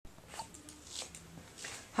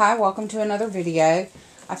Hi, welcome to another video.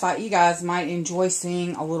 I thought you guys might enjoy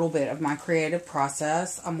seeing a little bit of my creative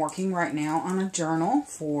process. I'm working right now on a journal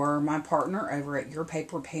for my partner over at Your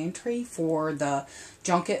Paper Pantry for the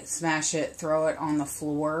Junk It, Smash It, Throw It on the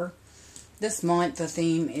Floor. This month the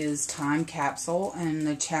theme is Time Capsule, and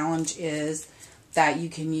the challenge is that you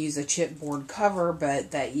can use a chipboard cover, but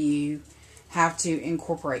that you have to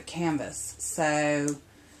incorporate canvas. So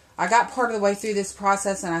I got part of the way through this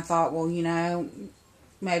process and I thought, well, you know,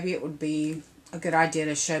 maybe it would be a good idea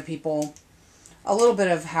to show people a little bit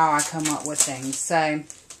of how I come up with things. So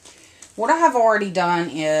what I have already done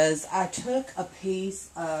is I took a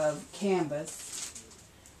piece of canvas,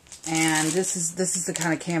 and this is the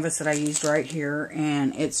kind of canvas that I used right here,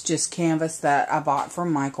 and it's just canvas that I bought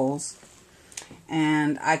from Michael's,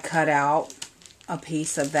 and I cut out a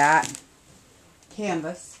piece of that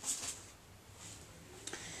canvas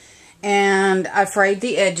and I frayed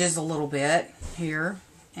the edges a little bit here.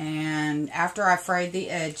 And after I frayed the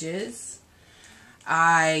edges,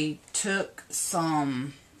 I took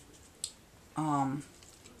some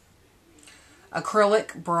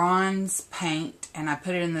acrylic bronze paint and I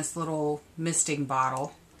put it in this little misting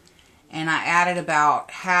bottle. And I added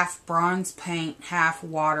about half bronze paint, half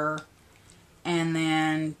water, and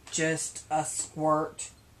then just a squirt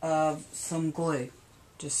of some glue.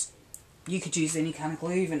 Just, you could use any kind of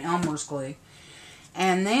glue, even Elmer's glue.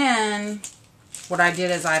 And then what I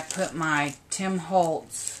did is I put my Tim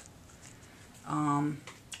Holtz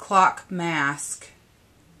clock mask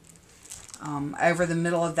over the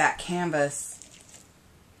middle of that canvas,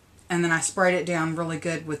 and then I sprayed it down really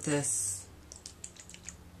good with this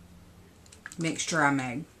mixture I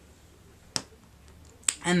made.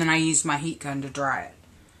 And then I used my heat gun to dry it.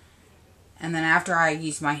 And then after I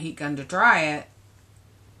used my heat gun to dry it,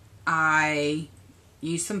 I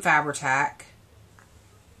used some Fabri-Tac.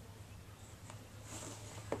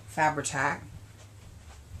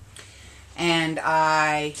 And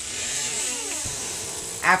after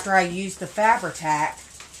I used the Fabri-Tac,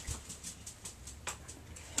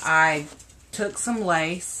 I took some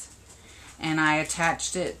lace and I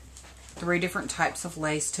attached it, 3 different types of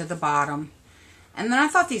lace to the bottom. And then I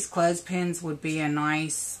thought these clothespins would be a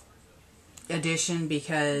nice addition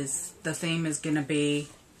because the theme is going to be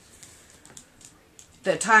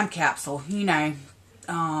the time capsule, you know,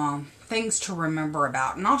 things to remember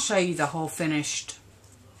about. And I'll show you the whole finished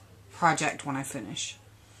project when I finish.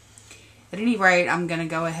 At any rate, I'm going to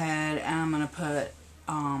go ahead and I'm going to put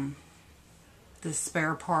the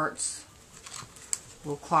spare parts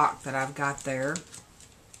little clock that I've got there.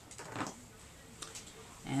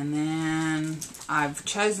 And then I've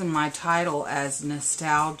chosen my title as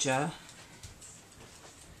Nostalgia.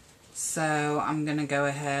 So I'm going to go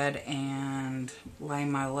ahead and lay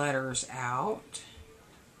my letters out.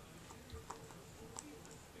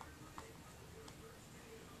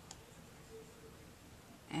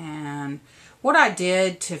 And what I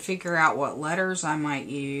did to figure out what letters I might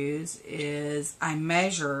use is I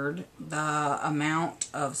measured the amount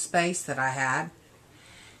of space that I had.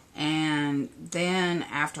 And then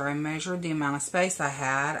after I measured the amount of space I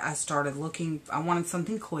had, I started looking. I wanted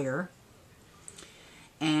something clear.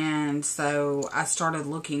 And so I started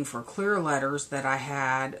looking for clear letters that I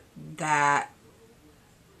had that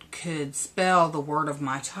could spell the word of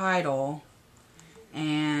my title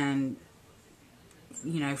and,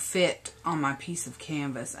 you know, fit on my piece of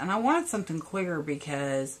canvas. And I wanted something clear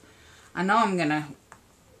because I know I'm going to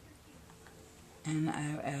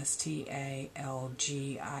Nostalgia.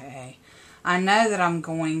 I know that I'm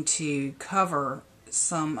going to cover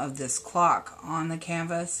some of this clock on the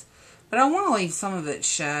canvas, but I want to leave some of it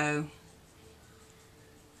show.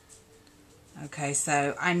 Okay,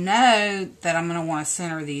 so I know that I'm going to want to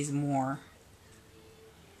center these more.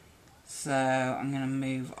 So I'm going to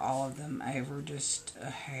move all of them over just a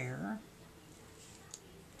hair.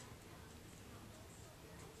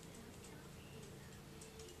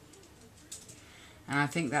 And I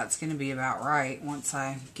think that's going to be about right once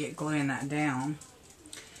I get gluing that down.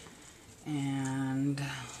 And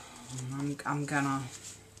I'm going to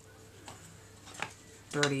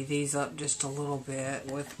dirty these up just a little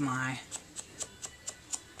bit with my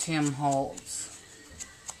Tim Holtz.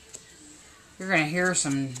 You're going to hear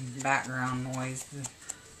some background noise.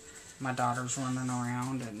 My daughter's running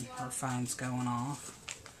around and her phone's going off.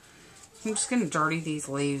 I'm just going to dirty these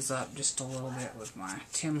leaves up just a little bit with my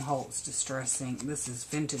Tim Holtz Distress Ink. This is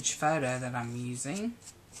Vintage Photo that I'm using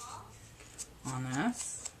on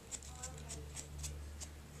this.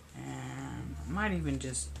 And I might even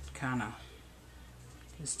just kind of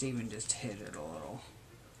just hit it a little.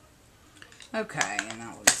 Okay, and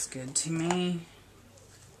that looks good to me.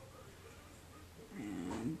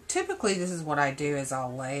 And typically this is what I do is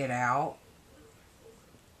I'll lay it out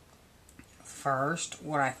first,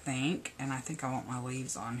 what I think, and I think I want my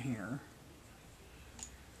leaves on here.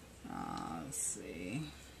 Let's see.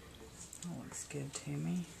 That looks good to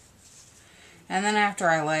me. And then after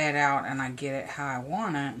I lay it out and I get it how I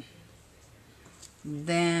want it,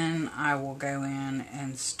 then I will go in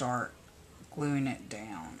and start gluing it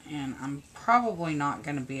down. And I'm probably not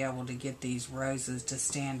going to be able to get these roses to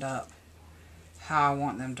stand up how I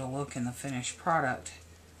want them to look in the finished product,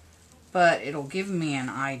 but it'll give me an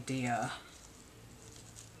idea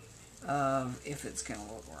of if it's going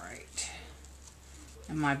to look right.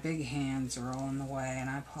 And my big hands are all in the way, and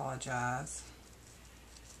I apologize.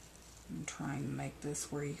 I'm trying to make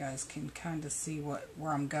this where you guys can kind of see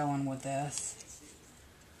where I'm going with this.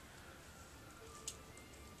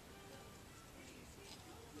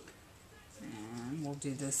 And we'll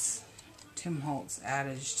do this Tim Holtz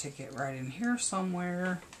adage ticket right in here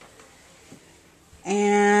somewhere.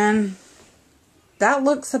 And that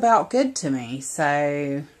looks about good to me.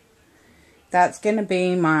 So that's going to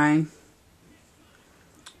be my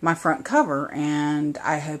front cover, and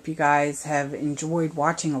I hope you guys have enjoyed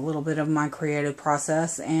watching a little bit of my creative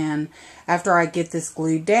process. And after I get this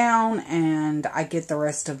glued down and I get the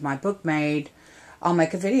rest of my book made, I'll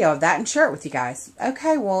make a video of that and share it with you guys.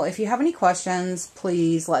 Okay, well, if you have any questions,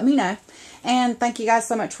 please let me know. And thank you guys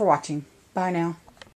so much for watching. Bye now.